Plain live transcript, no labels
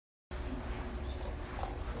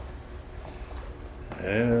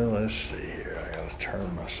And let's see here. I got to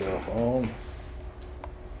turn myself on.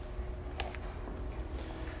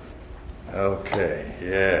 Okay,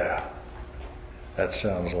 yeah. That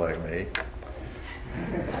sounds like me.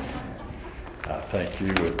 I think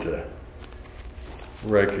you would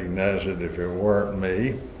recognize it if it weren't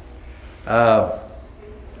me.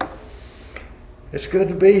 It's good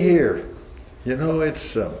to be here. You know,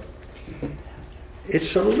 it's a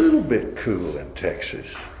little bit cool in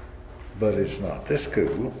Texas, but it's not this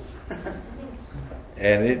cool.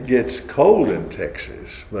 And it gets cold in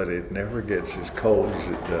Texas, but it never gets as cold as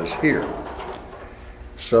it does here.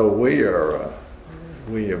 So we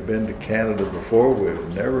have been to Canada before.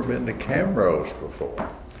 We've never been to Camrose before.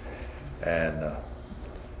 And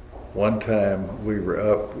one time we were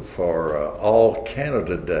up for All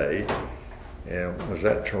Canada Day, and was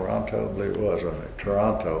that Toronto? I believe it was, wasn't it?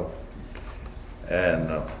 Toronto. And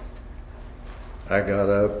I got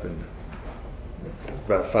up, and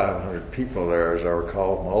about 500 people there, as I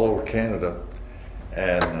recall, from all over Canada.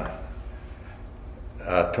 And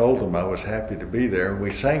I told them I was happy to be there. And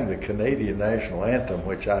we sang the Canadian National Anthem,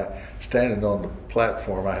 which standing on the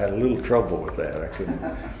platform, I had a little trouble with that. I couldn't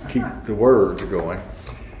keep the words going.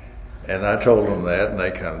 And I told them that, and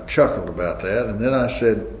they kind of chuckled about that. And then I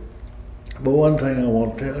said, but one thing I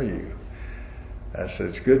want to tell you. I said,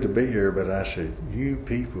 it's good to be here, but I said, you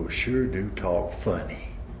people sure do talk funny.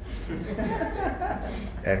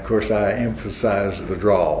 And of course I emphasized the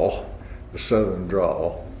drawl, the southern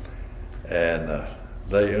drawl, and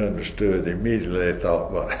they understood immediately. They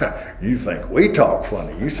thought, well, you think we talk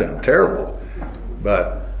funny, you sound terrible.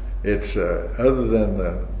 But it's other than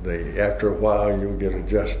the after a while you'll get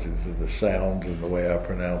adjusted to the sounds and the way I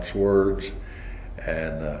pronounce words,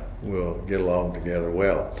 and we'll get along together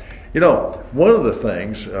well. You know, one of the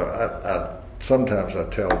things, sometimes I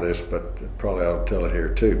tell this, but probably ought to tell it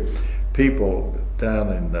here too. People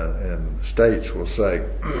down in the States will say,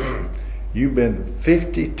 you've been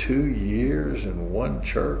 52 years in one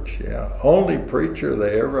church? Yeah, only preacher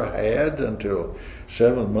they ever had until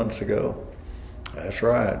 7 months ago? That's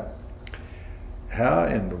right. How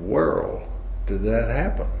in the world did that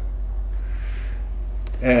happen?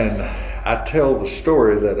 And I tell the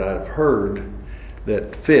story that I've heard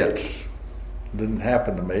that fits. Didn't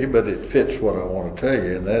happen to me, but it fits what I want to tell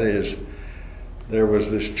you, and that is, there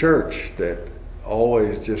was this church that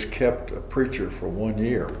always just kept a preacher for 1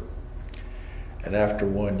 year. And after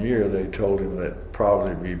 1 year, they told him that it'd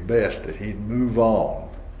probably be best that he'd move on.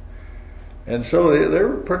 And so they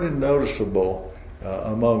were pretty noticeable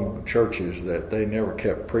among churches that they never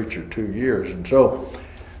kept preacher 2 years. And so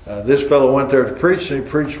this fellow went there to preach, and he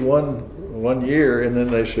preached one year, and then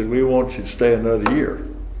they said, we want you to stay another year.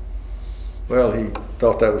 Well, he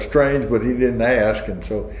thought that was strange, but he didn't ask, and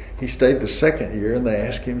so he stayed the second year, and they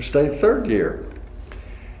asked him to stay the third year.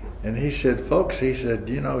 And he said, folks, he said,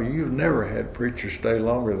 you know, you've never had preachers stay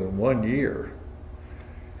longer than 1 year.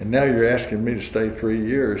 And now you're asking me to stay 3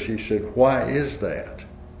 years. He said, why is that?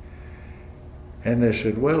 And they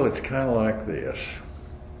said, well, it's kind of like this.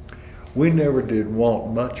 We never did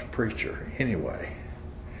want much preacher anyway,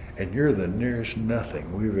 and you're the nearest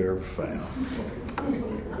nothing we've ever found.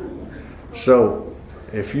 So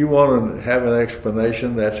if you want to have an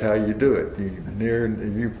explanation, that's how you do it.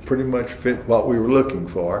 You pretty much fit what we were looking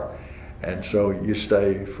for, and so you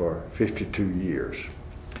stay for 52 years.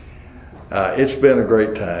 It's been a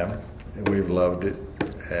great time. We've loved it,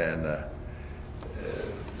 and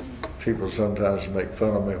people sometimes make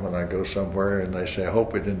fun of me when I go somewhere and they say, I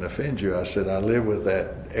hope it didn't offend you. I said, I live with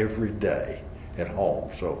that every day at home,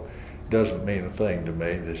 so it doesn't mean a thing to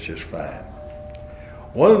me. That's just fine.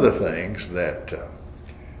 One of the things that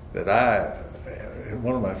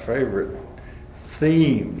one of my favorite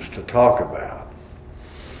themes to talk about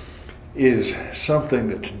is something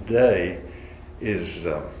that today is,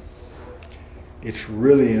 it's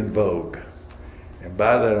really in vogue. And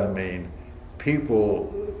by that I mean,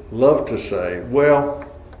 people love to say, well,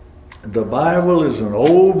 the Bible is an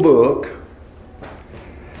old book,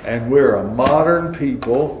 and we're a modern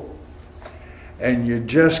people, and you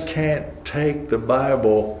just can't take the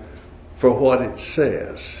Bible for what it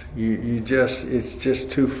says. It's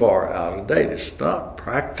just too far out of date. It's not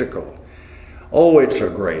practical. Oh, it's a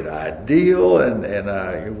great ideal,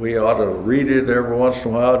 and we ought to read it every once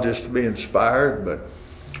in a while just to be inspired, but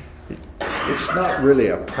it's not really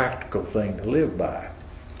a practical thing to live by.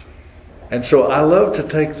 And so I love to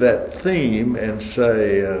take that theme and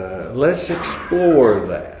say, let's explore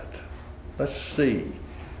that. Let's see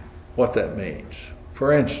what that means.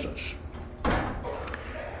 For instance,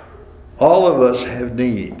 all of us have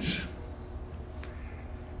needs.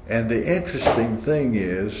 And the interesting thing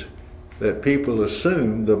is, that people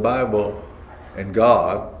assumed the Bible and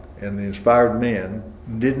God and the inspired men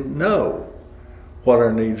didn't know what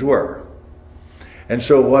our needs were. And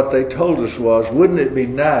so what they told us was, wouldn't it be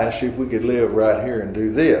nice if we could live right here and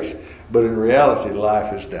do this? But in reality,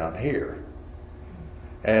 life is down here.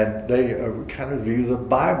 And they kind of view the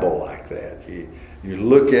Bible like that. You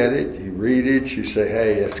look at it, you read it, you say,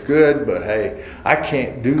 hey, it's good, but hey, I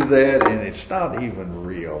can't do that, and it's not even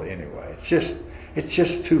real anyway. It's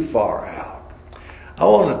just too far out. I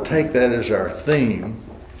want to take that as our theme,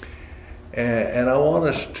 and I want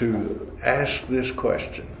us to ask this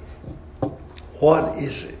question. What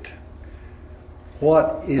is it?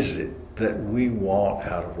 What is it that we want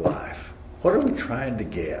out of life? What are we trying to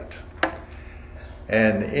get?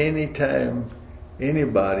 And anytime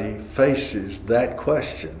anybody faces that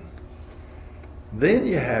question, then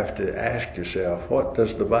you have to ask yourself, what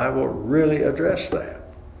does the Bible really address that?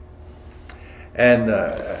 And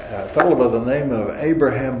a fellow by the name of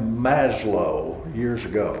Abraham Maslow years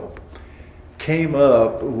ago came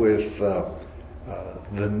up with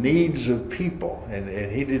the needs of people,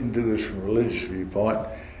 and he didn't do this from a religious viewpoint,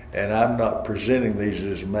 and I'm not presenting these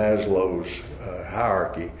as Maslow's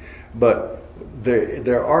hierarchy, but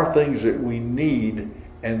there are things that we need,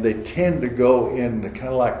 and they tend to go in kind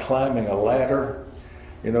of like climbing a ladder.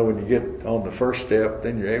 You know, when you get on the first step,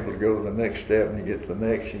 then you're able to go to the next step, and you get to the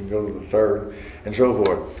next, you can go to the third, and so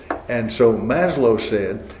forth. And so Maslow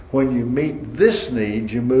said, when you meet this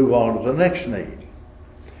need, you move on to the next need.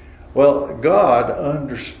 Well, God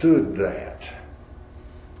understood that.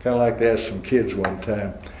 Kind of like they asked some kids one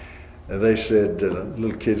time. They said,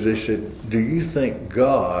 little kids, they said, do you think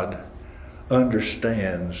God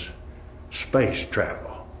understands space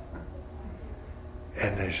travel?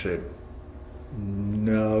 And they said,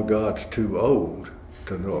 no, God's too old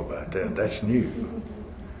to know about that. That's new.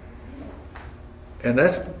 And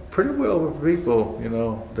that's pretty well where people, you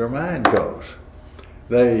know, their mind goes.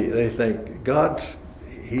 They think God's,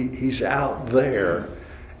 he's out there,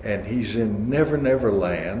 and he's in Never Never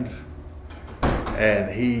Land, and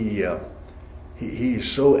he's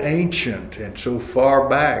so ancient and so far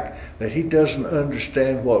back that he doesn't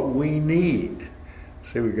understand what we need.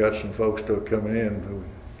 See, we got some folks still coming in who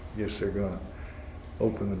guess they're going to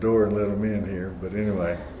open the door and let them in here. But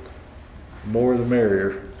anyway, more the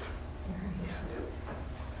merrier.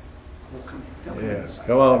 Yeah,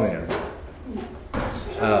 come on in.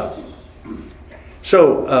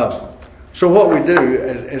 So what we do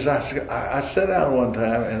is I sat down one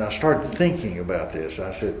time and I started thinking about this.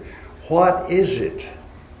 I said, what is it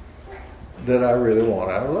that I really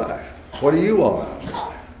want out of life? What do you want out of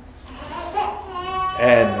life?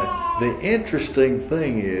 And the interesting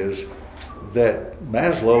thing is that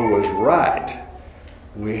Maslow was right.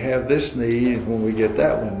 We have this need, and when we get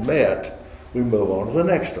that one met, we move on to the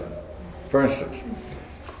next one. For instance,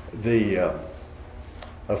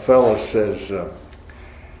 a fellow says,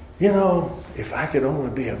 you know, if I could only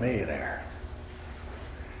be a millionaire.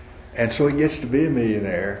 And so he gets to be a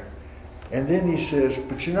millionaire, and then he says,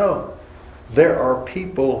 but you know, there are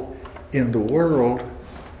people in the world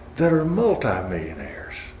that are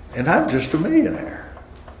multimillionaires, and I'm just a millionaire.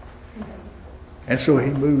 And so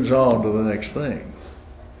he moves on to the next thing.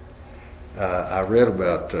 I read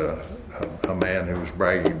about a man who was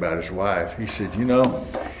bragging about his wife. He said, you know,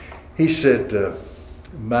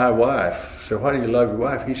 my wife, so why do you love your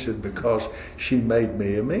wife? He said, because she made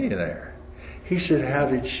me a millionaire. He said, how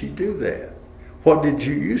did she do that? What did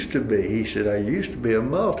you used to be? He said, I used to be a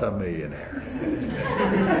multimillionaire.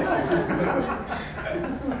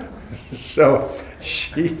 So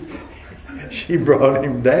she brought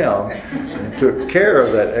him down and took care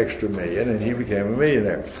of that extra million, and he became a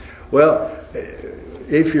millionaire. Well,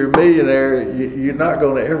 if you're a millionaire, you're not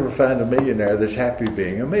going to ever find a millionaire that's happy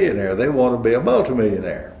being a millionaire. They want to be a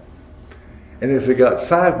multimillionaire. And if they got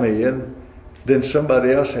 5 million, then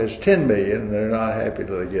somebody else has 10 million, and they're not happy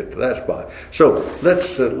till they get to that spot. So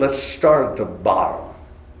let's start at the bottom.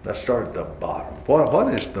 Let's start at the bottom.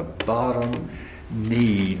 What is the bottom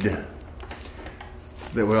need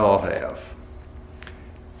that we all have?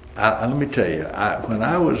 Let me tell you, when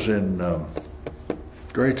I was in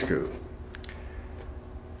grade school,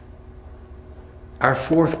 our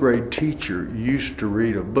 4th grade teacher used to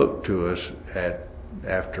read a book to us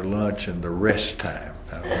after lunch and the rest time.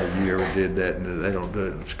 I don't know if you ever did that, and they don't do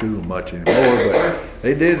it in school much anymore, but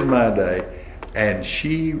they did in my day. And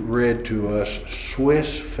she read to us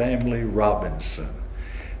Swiss Family Robinson.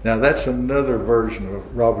 Now that's another version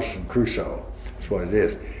of Robinson Crusoe. That's what it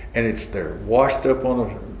is. And they're washed up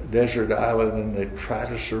on a desert island, and they try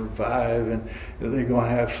to survive, and they're going to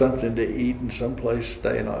have something to eat and someplace to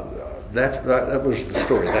stay. And That was the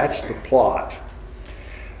story. That's the plot.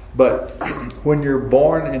 But when you're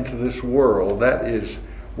born into this world, that is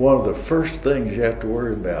one of the first things you have to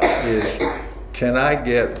worry about is, can I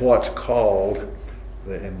get what's called,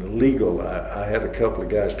 in the legal, I had a couple of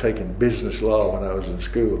guys taking business law when I was in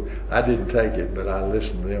school. I didn't take it, but I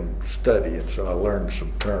listened to them study it, so I learned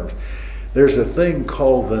some terms. There's a thing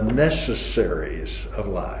called the necessaries of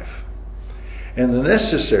life. And the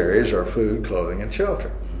necessaries are food, clothing, and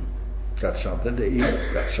shelter. Got something to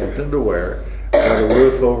eat, got something to wear, got a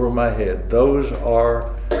roof over my head. Those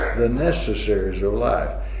are the necessaries of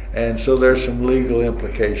life. And so there's some legal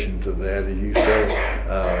implication to that. If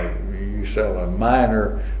you sell a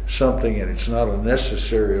minor something and it's not a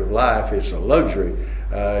necessary of life, it's a luxury,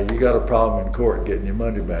 you got a problem in court getting your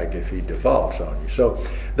money back if he defaults on you. So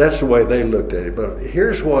that's the way they looked at it. But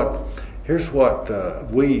here's what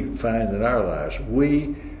we find in our lives.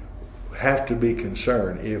 We have to be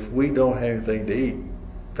concerned if we don't have anything to eat.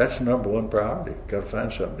 That's the number one priority. Got to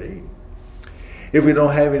find something to eat. If we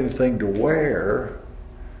don't have anything to wear,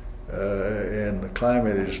 and the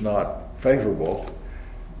climate is not favorable,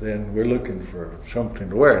 then we're looking for something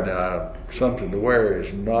to wear. Now, something to wear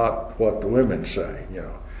is not what the women say.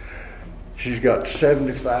 She's got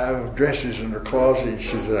 75 dresses in her closet. She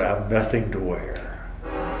says, I have nothing to wear.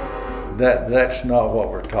 That's not what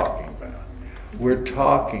we're talking about. We're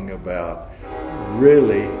talking about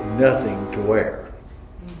really nothing to wear.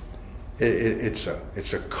 It's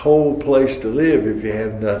a cold place to live if you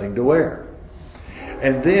have nothing to wear.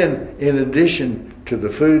 And then, in addition to the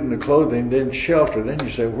food and the clothing, then shelter. Then you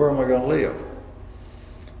say, where am I going to live?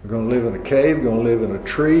 We're going to live in a cave, we're going to live in a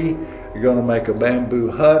tree, you're going to make a bamboo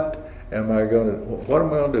hut. What am I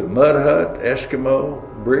going to do? Mud hut,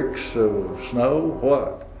 Eskimo, bricks of snow,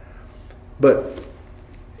 what? But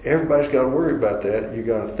everybody's got to worry about that. You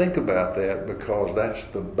got to think about that because that's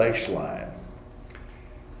the baseline.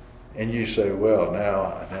 And you say, well,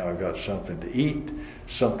 now I've got something to eat,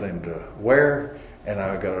 something to wear, and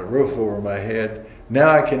I've got a roof over my head. Now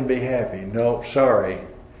I can be happy. No, sorry.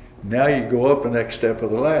 Now you go up the next step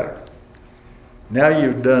of the ladder. Now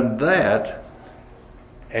you've done that,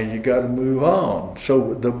 and you got to move on.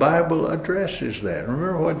 So the Bible addresses that.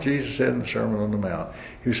 Remember what Jesus said in the Sermon on the Mount.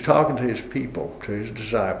 He was talking to his people, to his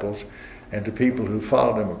disciples, and to people who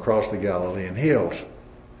followed him across the Galilean hills.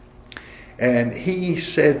 And he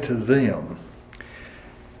said to them,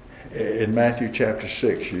 in Matthew chapter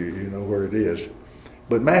 6, you know where it is.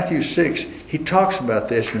 But Matthew 6, he talks about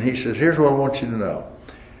this and he says, here's what I want you to know.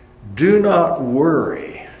 Do not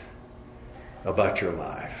worry about your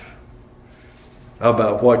life,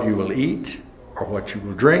 about what you will eat or what you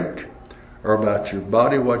will drink, or about your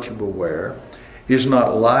body, what you will wear. Is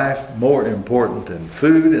not life more important than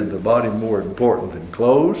food and the body more important than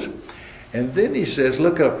clothes? And then he says,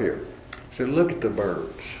 look up here. He said, look at the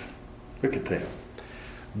birds. Look at them.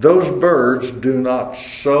 Those birds do not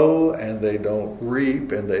sow and they don't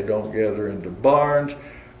reap and they don't gather into barns,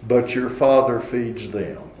 but your Father feeds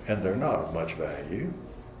them. And they're not of much value.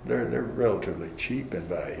 They're relatively cheap in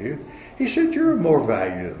value. He said, you're of more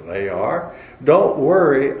value than they are. Don't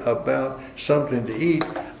worry about something to eat.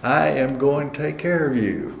 I am going to take care of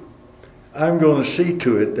you. I'm going to see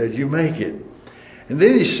to it that you make it. And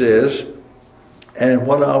then he says, and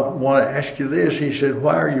what I want to ask you this, he said,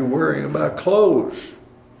 why are you worrying about clothes?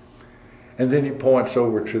 And then he points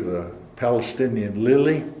over to the Palestinian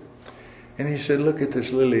lily. And he said, look at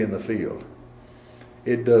this lily in the field.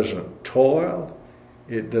 It doesn't toil.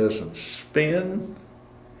 It doesn't spin.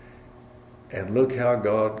 And look how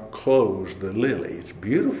God clothes the lily. It's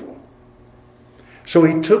beautiful. So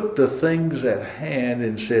he took the things at hand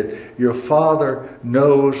and said, your Father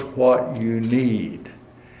knows what you need.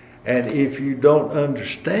 And if you don't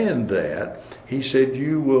understand that, he said,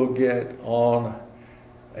 you will get on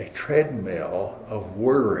a treadmill of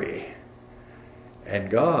worry. And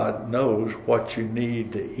God knows what you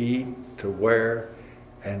need to eat, to wear,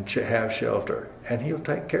 and to have shelter. And he'll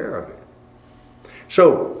take care of it.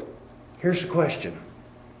 So, here's the question.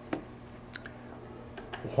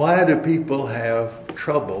 Why do people have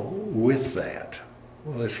trouble with that?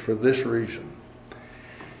 Well, it's for this reason.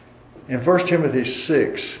 In 1 Timothy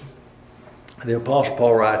 6, the Apostle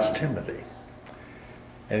Paul writes Timothy.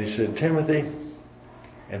 And he said, Timothy,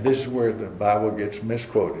 and this is where the Bible gets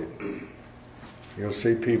misquoted. You'll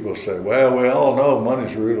see people say, well, we all know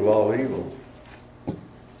money's the root of all evil.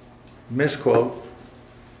 Misquote.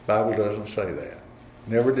 Bible doesn't say that.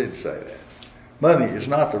 Never did say that. Money is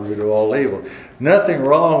not the root of all evil. Nothing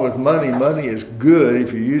wrong with money. Money is good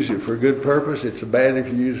if you use it for a good purpose. It's bad if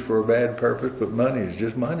you use it for a bad purpose, but money is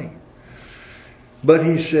just money. But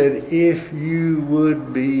he said, if you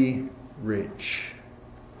would be rich,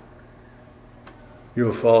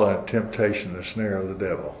 you'll fall into temptation, the snare of the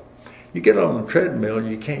devil. You get on the treadmill,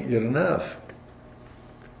 you can't get enough.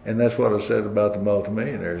 And that's what I said about the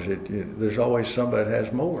multimillionaires. There's always somebody that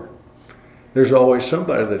has more. There's always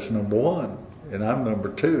somebody that's number one, and I'm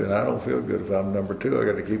number two, and I don't feel good if I'm number two. I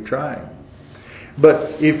got to keep trying.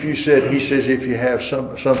 But he says, if you have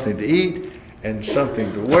something to eat and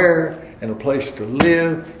something to wear and a place to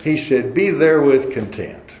live, he said, be therewith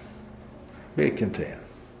content. Be content.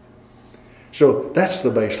 So that's the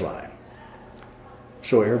baseline.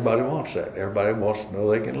 So everybody wants that. Everybody wants to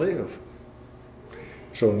know they can live.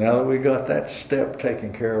 So now that we got that step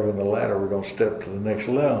taken care of in the ladder, we're going to step to the next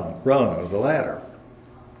rung of the ladder.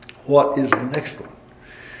 What is the next one?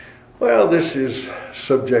 Well, this is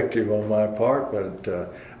subjective on my part,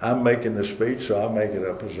 but I'm making the speech, so I'll make it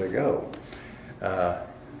up as I go.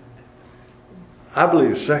 I believe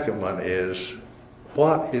the second one is,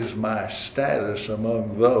 what is my status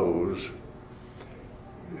among those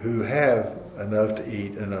who have enough to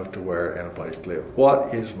eat, enough to wear, and a place to live?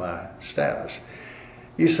 What is my status?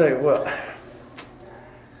 You say, well,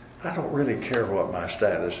 I don't really care what my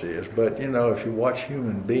status is, but you know, if you watch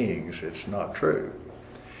human beings, it's not true.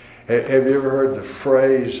 Have you ever heard the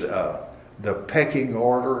phrase, the pecking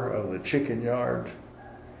order of the chicken yard?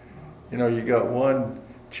 You know, you got one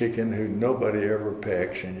chicken who nobody ever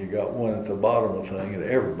pecks, and you got one at the bottom of the thing that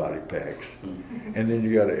everybody pecks, and then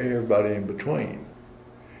you got everybody in between.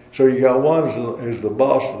 So you got one who's the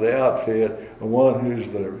boss of the outfit, and one who's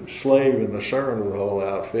the slave and the servant of the whole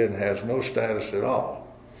outfit and has no status at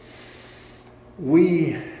all.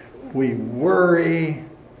 We worry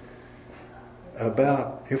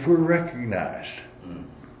about if we're recognized.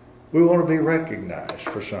 We want to be recognized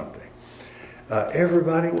for something.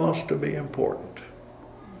 Everybody wants to be important.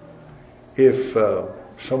 If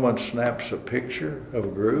someone snaps a picture of a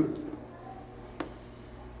group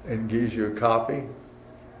and gives you a copy,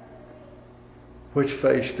 which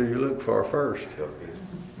face do you look for first?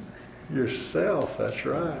 Yourself, that's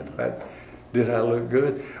right. Did I look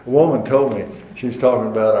good? A woman told me, she was talking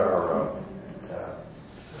about our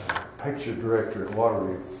picture director at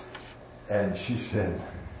Waterview, and she said,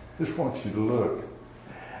 I just want you to look.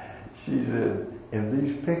 She said, in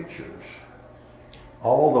these pictures,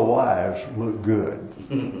 all the wives look good.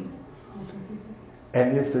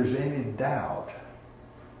 And if there's any doubt,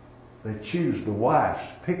 they choose the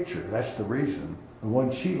wife's picture. That's the reason, the one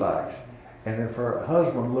she likes. And if her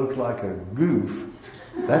husband looks like a goof,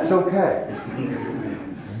 that's okay,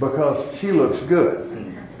 because she looks good.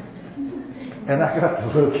 And I got to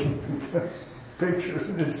look at the pictures,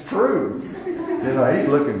 and it's true. You know, he's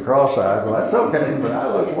looking cross-eyed. Well, that's okay, but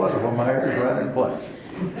I look wonderful. My hair is right in place.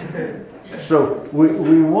 So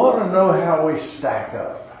we want to know how we stack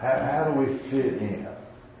up. How do we fit in?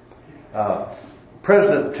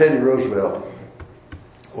 President Teddy Roosevelt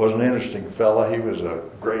was an interesting fellow. He was a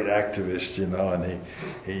great activist, you know, and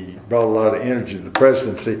he brought a lot of energy to the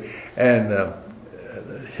presidency. And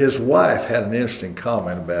his wife had an interesting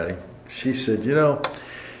comment about him. She said, you know,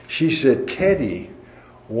 Teddy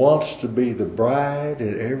wants to be the bride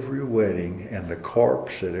at every wedding and the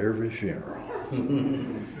corpse at every funeral.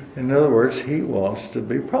 In other words, he wants to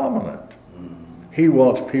be prominent. He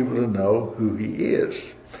wants people to know who he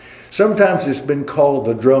is. Sometimes it's been called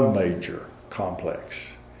the drum major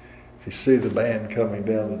complex. If you see the band coming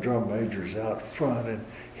down, the drum major's out front and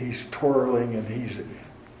he's twirling and he's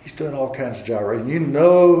doing all kinds of gyrating. You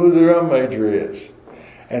know who the drum major is.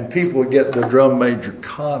 And people get the drum major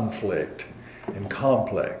conflict and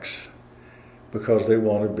complex because they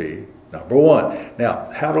want to be number one. Now,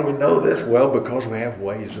 how do we know this? Well, because we have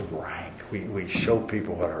ways of rank. We show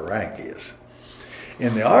people what our rank is.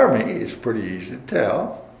 In the Army, it's pretty easy to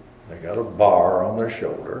tell. They got a bar on their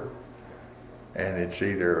shoulder, and it's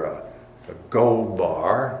either a gold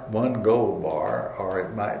bar, one gold bar, or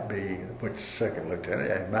it might be, which is second lieutenant,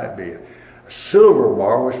 it might be a silver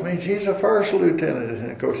bar, which means he's a first lieutenant.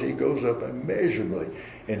 And of course, he goes up immeasurably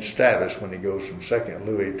in status when he goes from second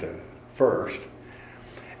Louis to first.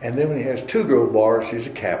 And then when he has two gold bars, he's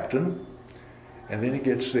a captain. And then he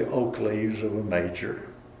gets the oak leaves of a major.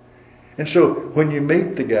 And so when you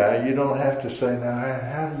meet the guy, you don't have to say, now,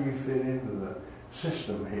 how do you fit into the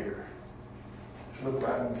system here? Just look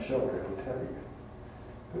right on the shoulder, it'll tell you.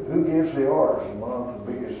 Who gives the orders? The one with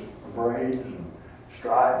the biggest braids and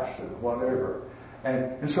stripes and whatever.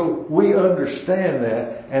 And so we understand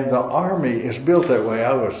that, and the Army is built that way.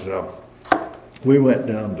 We went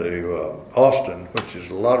down to Austin, which is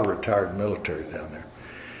a lot of retired military down there.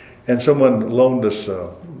 And someone loaned us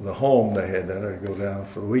the home they had down there to go down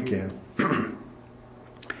for the weekend.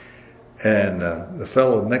 And the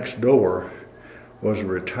fellow next door was a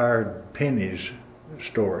retired Penny's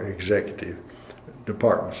store executive,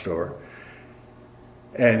 department store.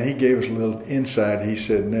 And he gave us a little insight. He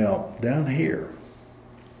said, now, down here,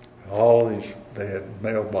 all these, they had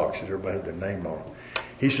mailboxes, everybody had their name on them.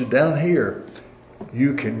 He said, down here,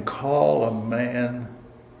 you can call a man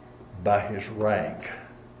by his rank.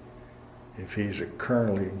 If he's a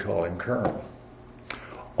colonel, you can call him colonel.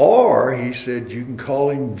 Or, he said, you can call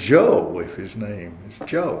him Joe if his name is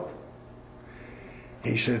Joe.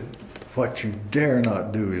 He said, what you dare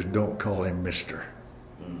not do is don't call him Mr.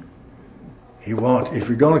 If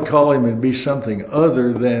you're going to call him and be something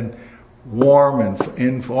other than warm and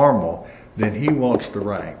informal, then he wants the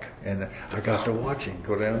rank. And I got to watch him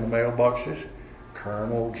go down the mailboxes.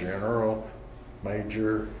 Colonel, General,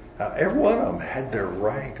 Major, every one of them had their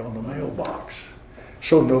rank on the mailbox.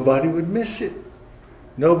 So nobody would miss it.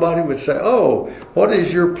 Nobody would say, oh, what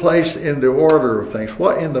is your place in the order of things?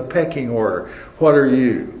 What in the pecking order? What are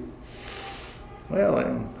you?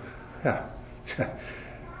 Well,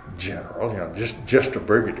 General, just a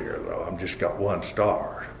brigadier, though. I've just got 1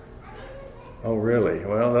 star. Oh, really?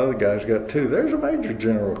 Well, the other guy's got 2. There's a major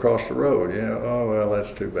general across the road. Yeah. Oh, well,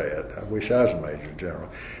 that's too bad. I wish I was a major general.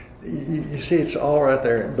 You see, it's all right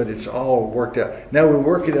there, but it's all worked out. Now, we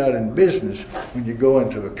work it out in business. When you go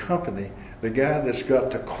into a company, the guy that's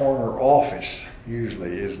got the corner office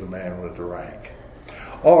usually is the man with the rank.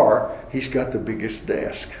 Or he's got the biggest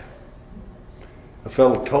desk. A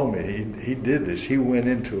fellow told me he did this. He went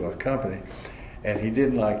into a company and he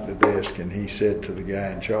didn't like the desk, and he said to the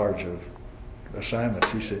guy in charge of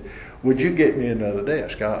assignments, he said, would you get me another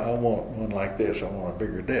desk? I want one like this. I want a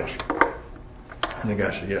bigger desk. And the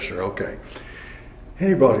guy said, yes, sir, okay. And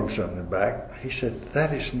he brought him something back. He said,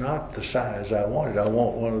 that is not the size I wanted. I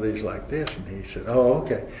want one of these like this. And he said, oh,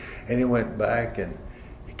 okay. And he went back and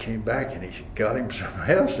he came back and he got him something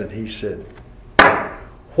else. And he said,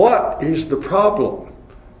 what is the problem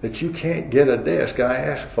that you can't get a desk I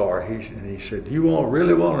asked for? And he said, you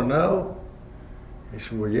really want to know? He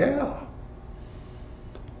said, well, yeah.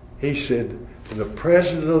 He said, the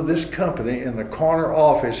president of this company in the corner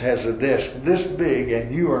office has a desk this big,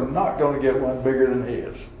 and you are not going to get one bigger than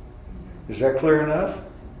his. Is that clear enough?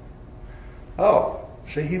 Oh,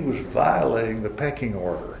 see, he was violating the pecking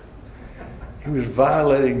order. He was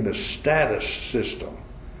violating the status system.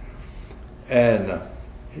 And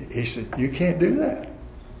he said, you can't do that.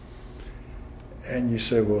 And you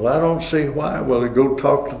say, well, I don't see why. Well, go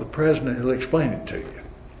talk to the president. He'll explain it to you.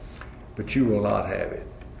 But you will not have it.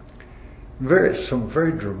 Some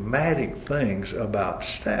very dramatic things about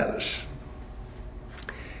status.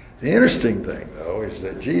 The interesting thing, though, is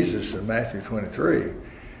that Jesus in Matthew 23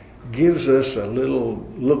 gives us a little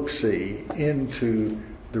look-see into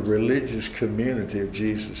the religious community of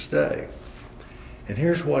Jesus' day. And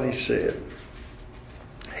here's what he said.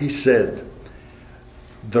 He said,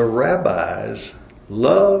 the rabbis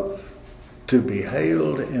love to be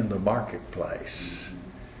hailed in the marketplace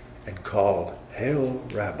and called, Hail,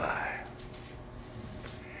 Rabbi.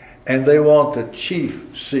 And they want the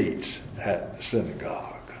chief seats at the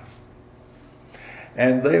synagogue.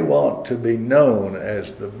 And they want to be known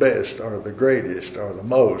as the best or the greatest or the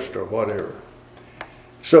most or whatever.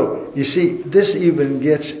 So, you see, this even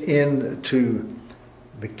gets into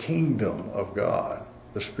the kingdom of God,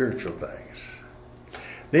 the spiritual things.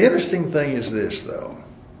 The interesting thing is this, though.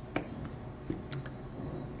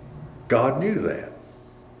 God knew that.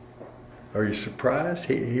 Are you surprised?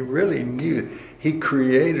 He really knew. He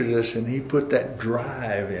created us and he put that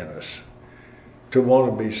drive in us to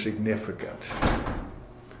want to be significant.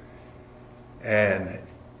 And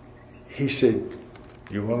he said,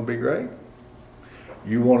 you want to be great?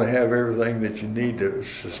 You want to have everything that you need to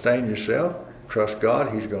sustain yourself? Trust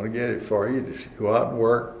God, he's going to get it for you. Just go out and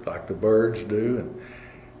work like the birds do.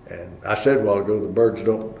 And I said a while ago, the birds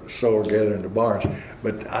don't sow or gather in the barns.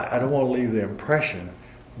 But I don't want to leave the impression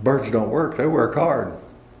birds don't work. They work hard.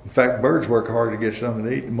 In fact, birds work hard to get something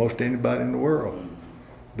to eat than most anybody in the world.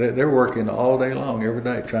 They're working all day long, every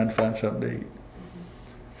day, trying to find something to eat.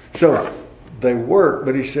 So they work,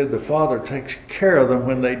 but he said the Father takes care of them.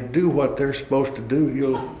 When they do what they're supposed to do,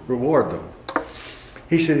 he'll reward them.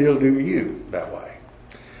 He said he'll do you that way.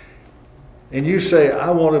 And you say, I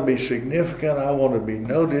want to be significant, I want to be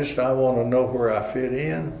noticed, I want to know where I fit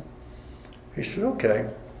in. He said, okay,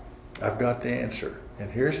 I've got the answer.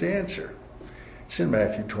 And here's the answer. It's in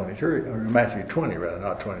Matthew 23, or Matthew 20 rather,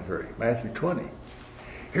 not 23. Matthew 20.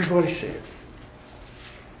 Here's what he said.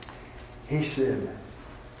 He said,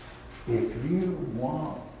 if you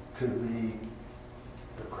want to be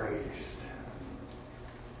the greatest,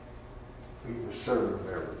 be the servant of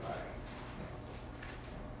everybody.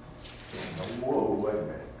 whoa, wait a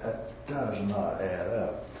minute, that does not add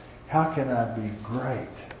up. How can I be great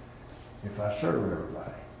if I serve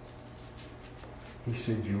everybody? He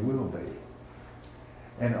said, you will be.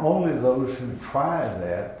 And only those who try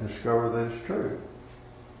that discover that it's true.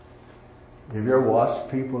 Have you ever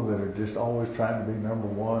watched people that are just always trying to be number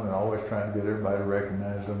one and always trying to get everybody to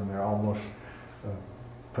recognize them, and they're almost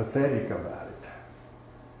pathetic about it?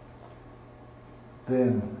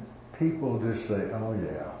 Then people just say, oh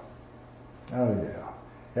yeah,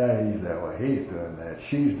 he's that way, he's doing that,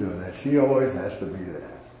 she's doing that, she always has to be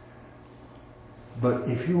that. But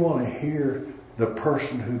if you want to hear the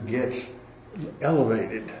person who gets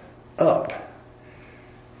elevated up,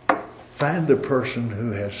 find the person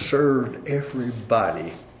who has served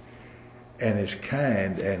everybody and is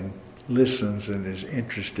kind and listens and is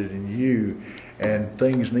interested in you, and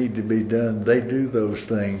things need to be done, they do those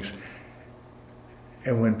things.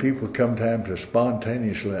 And when people come time to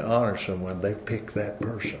spontaneously honor someone, they pick that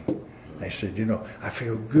person. They said, I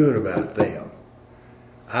feel good about them.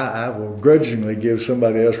 I will grudgingly give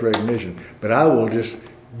somebody else recognition, but I will just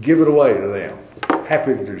give it away to them.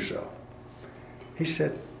 Happy to do so. He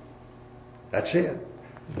said, that's it.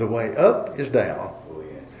 The way up is down.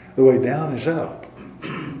 The way down is up.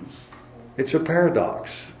 It's a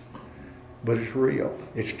paradox, but it's real.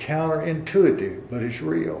 It's counterintuitive, but it's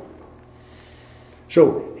real.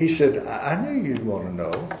 So he said, I knew you'd want to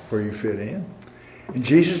know where you fit in. And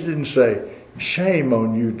Jesus didn't say, shame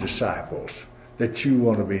on you disciples that you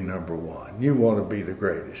want to be number one. You want to be the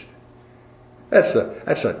greatest. That's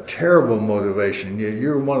a terrible motivation.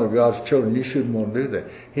 You're one of God's children. You shouldn't want to do that.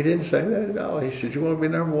 He didn't say that at all. He said, you want to be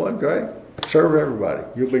number one? Great. Serve everybody.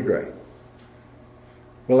 You'll be great.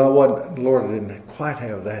 Well, the Lord didn't quite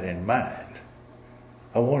have that in mind.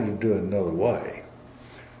 I wanted to do it another way.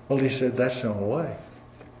 Well, he said, that's the only way.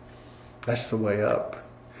 That's the way up.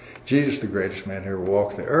 Jesus, the greatest man who ever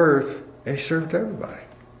walked the earth, and he served everybody.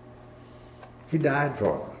 He died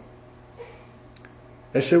for them.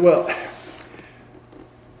 They said, well,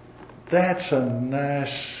 that's a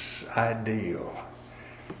nice ideal.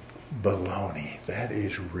 Baloney. That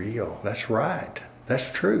is real. That's right.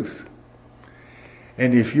 That's truth.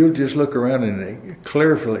 And if you'll just look around and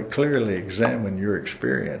clearly examine your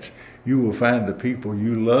experience, you will find the people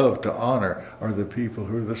you love to honor are the people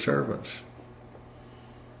who are the servants.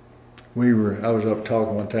 I was up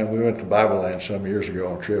talking one time. We went to Bible Land some years ago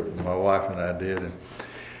on a trip, my wife and I did.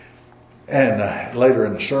 And later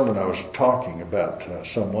in the sermon, I was talking about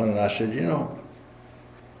someone, and I said,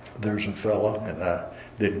 there's a fellow, and I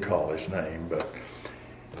didn't call his name, but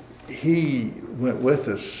he went with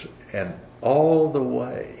us, and all the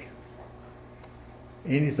way,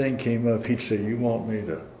 anything came up, he'd say, you want me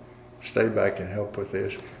to stay back and help with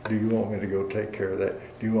this? Do you want me to go take care of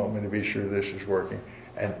that? Do you want me to be sure this is working?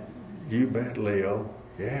 And you bet, Leo.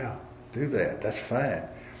 Yeah, do that. That's fine.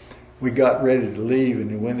 We got ready to leave, and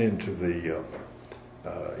we went into the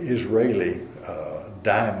Israeli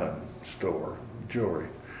diamond store, jewelry,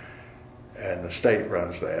 and the state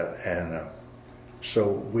runs that. And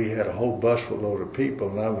so we had a whole bus full of people,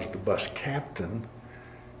 and I was the bus captain,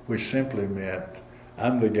 which simply meant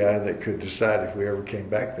I'm the guy that could decide if we ever came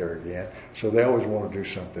back there again. So they always want to do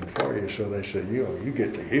something for you. So they said, you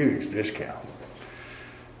get the huge discount.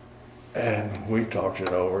 And we talked it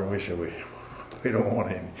over, and we said, we don't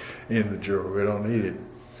want any in the jewelry. We don't need it.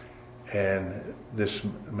 And this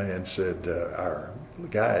man said, our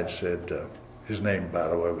guide said, his name, by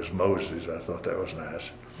the way, was Moses. I thought that was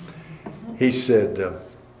nice. He said,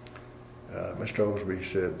 Mr. Osby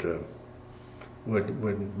said, would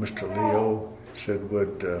Mr. Leo said,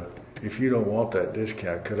 if you don't want that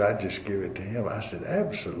discount, could I just give it to him? I said,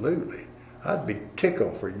 absolutely. I'd be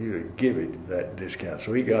tickled for you to give him that discount.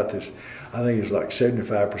 So he got this, I think it's like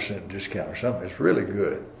 75% discount or something. It's really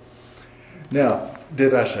good. Now,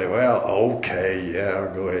 did I say, well, okay, yeah,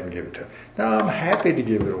 I'll go ahead and give it to him? No, I'm happy to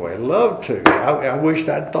give it away. Love to. I wished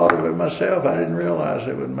I'd thought of it myself. I didn't realize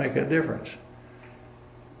it would make a difference.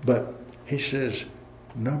 But he says,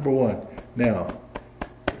 number one, now,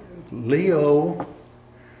 Leo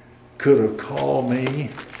could have called me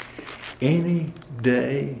any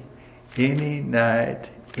day, any night,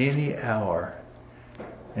 any hour,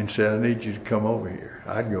 and said, I need you to come over here.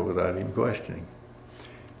 I'd go without even questioning.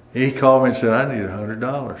 He called me and said, I need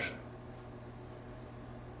 $100.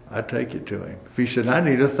 I'd take it to him. If he said, I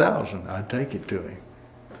need 1,000, I'd take it to him.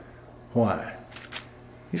 Why?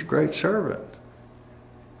 He's a great servant.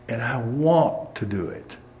 And I want to do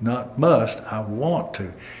it. Not must, I want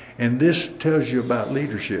to. And this tells you about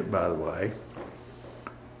leadership, by the way.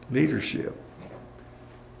 Leadership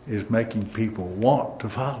is making people want to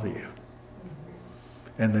follow you.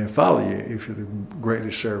 and they follow you if you're the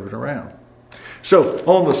greatest servant around. So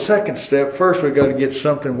on the second step, first we've got to get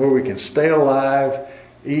something where we can stay alive,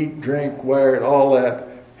 eat, drink, wear it, all that,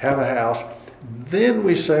 have a house. Then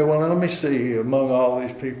we say, well, let me see, among all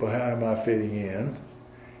these people, how am I fitting in?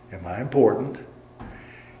 Am I important?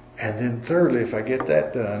 And then thirdly, if I get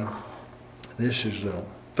that done, this is the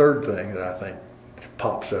third thing that I think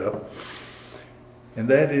pops up. And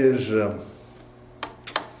that is, you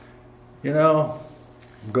know,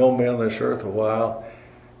 I'm going to be on this earth a while,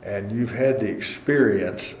 and you've had the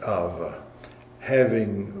experience of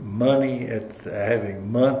having money,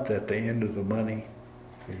 having month at the end of the money.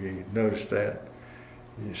 Have you noticed that?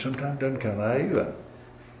 Sometimes it doesn't come out even.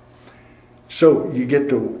 So you get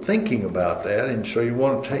to thinking about that, and so you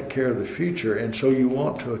want to take care of the future, and so you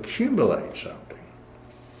want to accumulate something.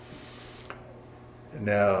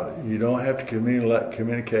 Now, you don't have to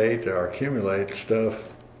communicate or accumulate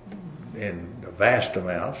stuff in vast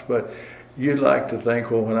amounts, but you'd like to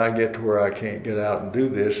think, well, when I get to where I can't get out and do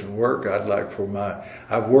this and work, I've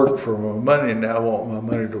worked for my money, and now I want my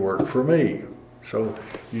money to work for me. So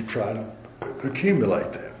you try to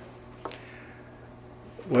accumulate that.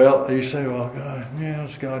 Well, you say, well, God, yeah,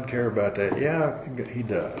 does God care about that? Yeah, he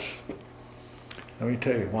does. Let me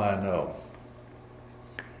tell you why I know.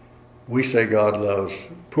 We say God loves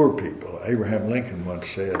poor people. Abraham Lincoln once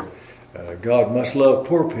said, God must love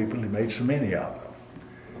poor people. He made so many of them.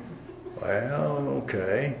 Well,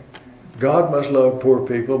 okay. God must love poor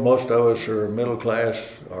people. Most of us are middle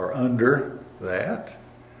class or under that.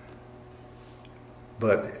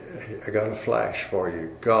 But I got a flash for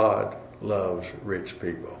you. God loves rich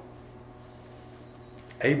people.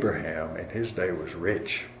 Abraham in his day was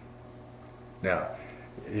rich. Now,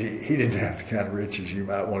 he didn't have the kind of riches you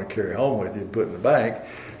might want to carry home with you and put in the bank.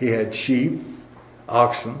 He had sheep,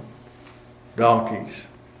 oxen, donkeys,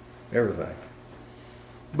 everything.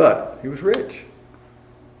 But he was rich.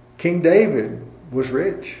 King David was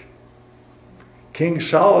rich. King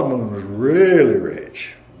Solomon was really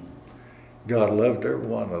rich. God loved every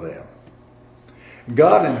one of them.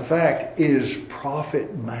 God, in fact, is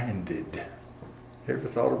profit-minded. You ever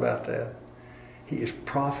thought about that? He is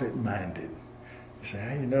profit-minded. You say,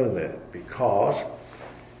 how do you know that? Because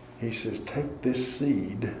he says, take this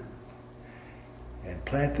seed and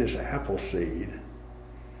plant this apple seed,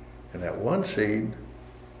 and that one seed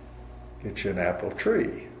gets you an apple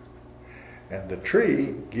tree. And the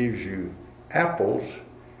tree gives you apples,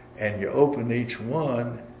 and you open each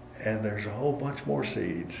one, and there's a whole bunch more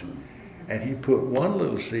seeds. And he put one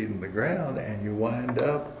little seed in the ground, and you wind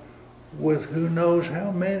up with who knows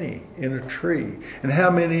how many in a tree, and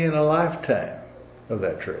how many in a lifetime of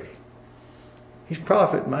that tree. He's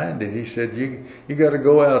profit-minded. He said, you got to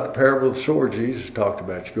go out, the parable of the sower Jesus talked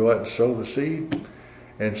about. You go out and sow the seed,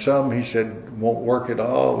 and some, he said, won't work at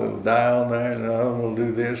all. It'll die on there, and other will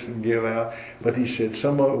do this and give out. But he said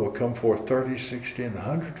some of it will come forth 30, 60, and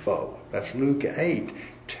 100-fold. That's Luke 8,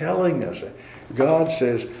 telling us that. God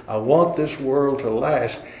says, I want this world to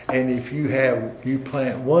last, and if you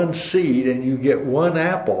plant one seed and you get one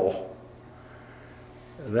apple,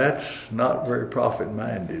 that's not very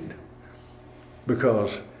profit-minded.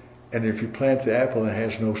 Because, and if you plant the apple and it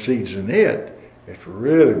has no seeds in it, it's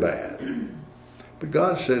really bad. But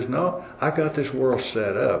God says, no, I got this world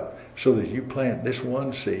set up so that you plant this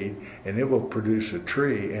one seed and it will produce a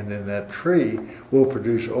tree, and then that tree will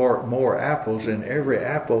produce more apples, and every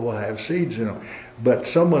apple will have seeds in them. But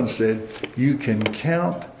someone said, you can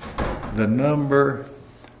count the number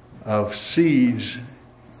of seeds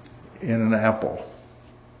in an apple,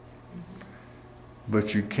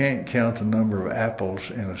 but you can't count the number of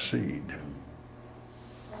apples in a seed.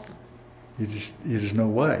 There's no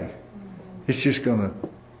way. It's just going to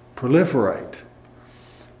proliferate.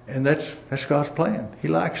 And that's God's plan. He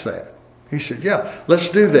likes that. He said, yeah, let's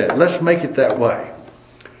do that. Let's make it that way.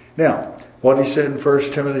 Now, what he said in 1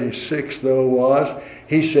 Timothy 6, though, was,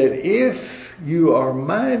 he said, if you are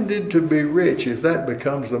minded to be rich, if that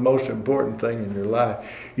becomes the most important thing in your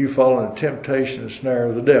life, you fall into temptation and snare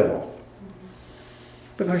of the devil.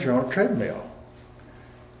 Because you're on a treadmill.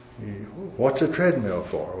 What's a treadmill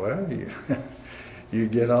for? Well, you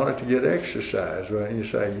get on it to get exercise. Well, you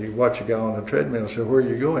say, you watch a guy on a treadmill and say, where are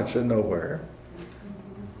you going? I said, nowhere.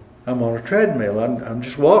 I'm on a treadmill. I'm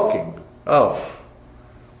just walking. Oh,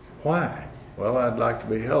 why? Well, I'd like to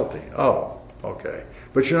be healthy. Oh, okay.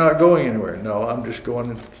 But you're not going anywhere. No, I'm just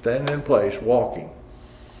going and standing in place, walking.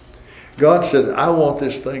 God said, I want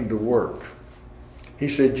this thing to work. He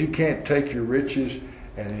said, you can't take your riches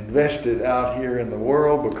and invest it out here in the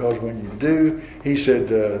world, because when you do, he said,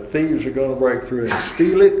 thieves are going to break through and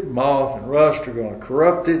steal it, moth and rust are going to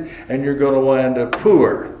corrupt it, and you're going to wind up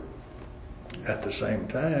poor. At the same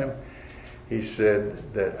time, he said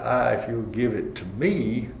that if you'll give it to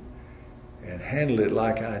me and handle it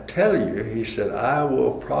like I tell you, he said, I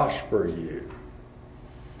will prosper you.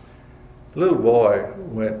 The little boy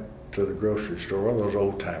went to the grocery store, one of those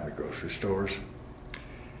old-timey grocery stores,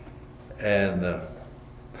 and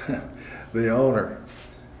the owner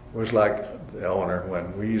was like the owner.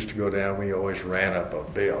 When we used to go down, we always ran up a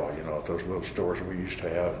bill, at those little stores we used to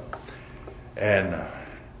have. And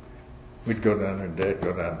we'd go down there, and Dad would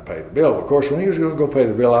go down and pay the bill. Of course, when he was going to go pay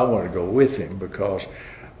the bill, I wanted to go with him, because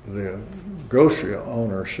the grocery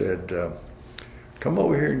owner said, come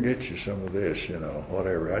over here and get you some of this,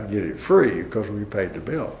 whatever. I'd get it free because we paid the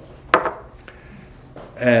bill.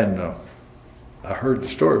 And I heard the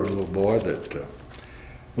story of a little boy that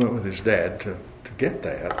went with his dad to get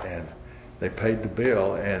that, and they paid the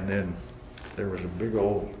bill, and then there was a big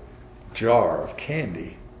old jar of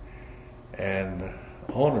candy, and the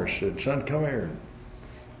owner said, son, come here and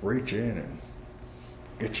reach in and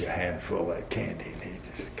get you a handful of that candy. And he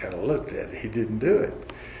just kind of looked at it. He didn't do it.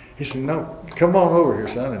 He said, no, come on over here,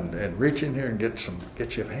 son, and reach in here and get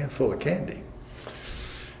you a handful of candy.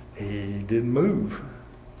 He didn't move.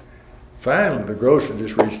 Finally, the grocer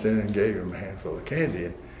just reached in and gave him a handful of candy.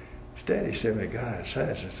 And his daddy said when he got outside,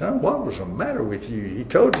 he said, son, what was the matter with you? He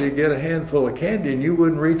told you to get a handful of candy and you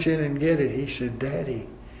wouldn't reach in and get it. He said, Daddy,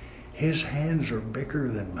 his hands are bigger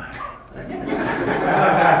than mine.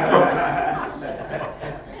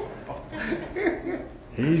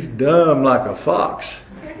 He's dumb like a fox,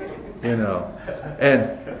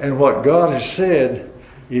 And what God has said,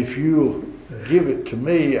 if you give it to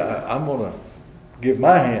me, I'm going to give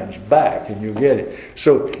my hands back and you'll get it.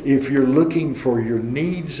 So if you're looking for your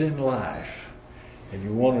needs in life and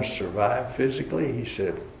you want to survive physically, he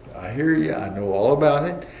said, I hear you, I know all about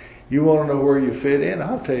it. You want to know where you fit in?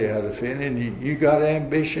 I'll tell you how to fit in. You got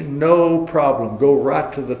ambition? No problem. Go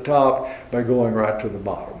right to the top by going right to the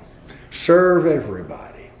bottom. Serve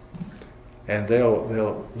everybody, and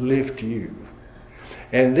they'll lift you.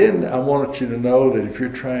 And then I want you to know that if you're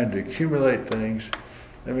trying to accumulate things,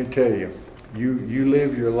 let me tell you, you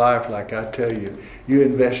live your life like I tell you. You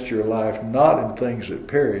invest your life not in things that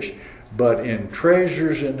perish, but in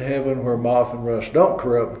treasures in heaven where moth and rust don't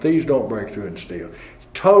corrupt, thieves don't break through and steal. It's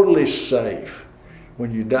totally safe.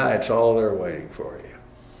 When you die, it's all there waiting for you.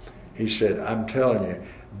 He said, I'm telling you,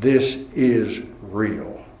 this is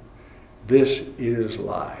real. This is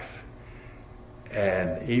life.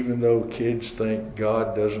 And even though kids think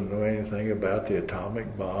God doesn't know anything about the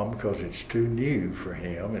atomic bomb because it's too new for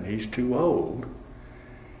him and he's too old,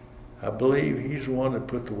 I believe he's the one that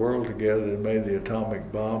put the world together that made the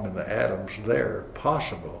atomic bomb and the atoms there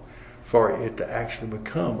possible for it to actually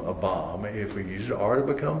become a bomb if we use it, or to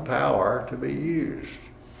become power to be used.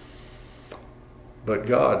 But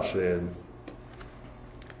God said,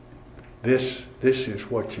 this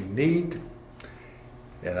is what you need,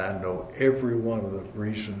 and I know every one of the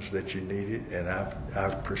reasons that you need it, and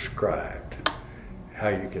I've prescribed how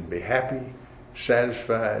you can be happy,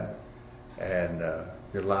 satisfied, and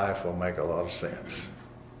your life will make a lot of sense.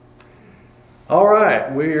 All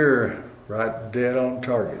right, we're right dead on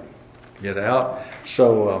target. Get out.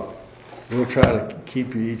 So we'll try to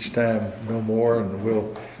keep you each time no more, and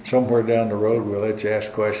we'll somewhere down the road we'll let you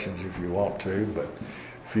ask questions if you want to, but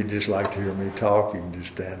if you'd just like to hear me talk, you can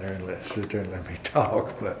just stand there and sit there and let me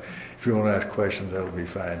talk. But if you want to ask questions, that'll be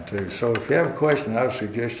fine too. So if you have a question, I would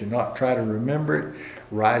suggest you not try to remember it.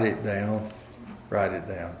 Write it down. Write it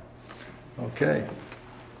down. Okay.